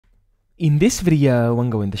In this video,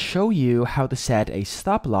 I'm going to show you how to set a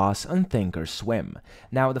stop loss on ThinkorSwim.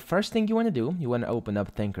 Now, the first thing you want to do, you want to open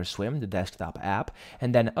up ThinkorSwim, the desktop app,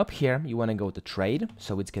 and then up here, you want to go to Trade,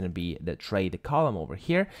 so it's going to be the Trade column over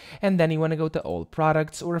here, and then you want to go to All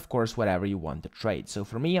Products, or of course, whatever you want to trade. So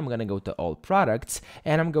for me, I'm going to go to All Products,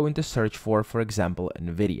 and I'm going to search for example,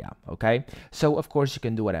 NVIDIA, okay? So of course, you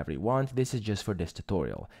can do whatever you want. This is just for this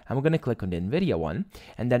tutorial. I'm going to click on the NVIDIA one,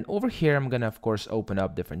 and then over here, I'm going to, of course, open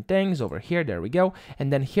up different things. Over here, there we go,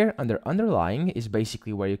 and then here under underlying is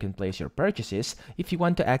basically where you can place your purchases. If you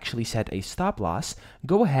want to actually set a stop loss,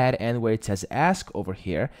 go ahead and where it says ask over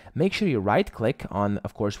here, make sure you right click on,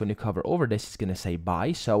 of course, when you cover over this, it's gonna say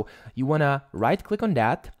buy, so you want to right click on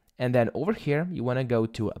that. And then over here, you want to go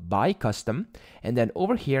to buy custom. And then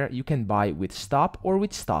over here, you can buy with stop or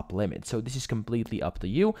with stop limit. So this is completely up to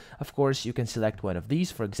you. Of course, you can select one of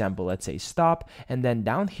these. For example, let's say stop. And then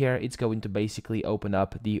down here, it's going to basically open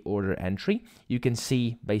up the order entry. You can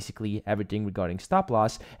see basically everything regarding stop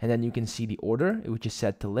loss. And then you can see the order, which is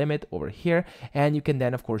set to limit over here. And you can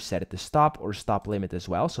then, of course, set it to stop or stop limit as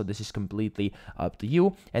well. So this is completely up to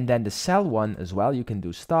you. And then the sell one as well, you can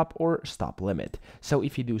do stop or stop limit. So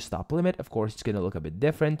if you do stop limit, of course, it's going to look a bit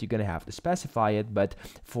different. You're going to have to specify it, but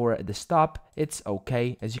for the stop, it's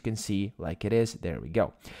okay. As you can see, like it is, there we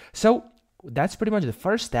go. So that's pretty much the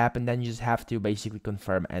first step, and then you just have to basically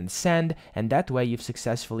confirm and send, and that way you've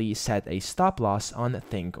successfully set a stop loss on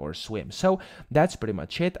ThinkorSwim. So that's pretty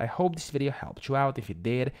much it. I hope this video helped you out. If it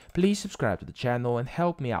did, please subscribe to the channel and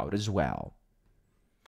help me out as well.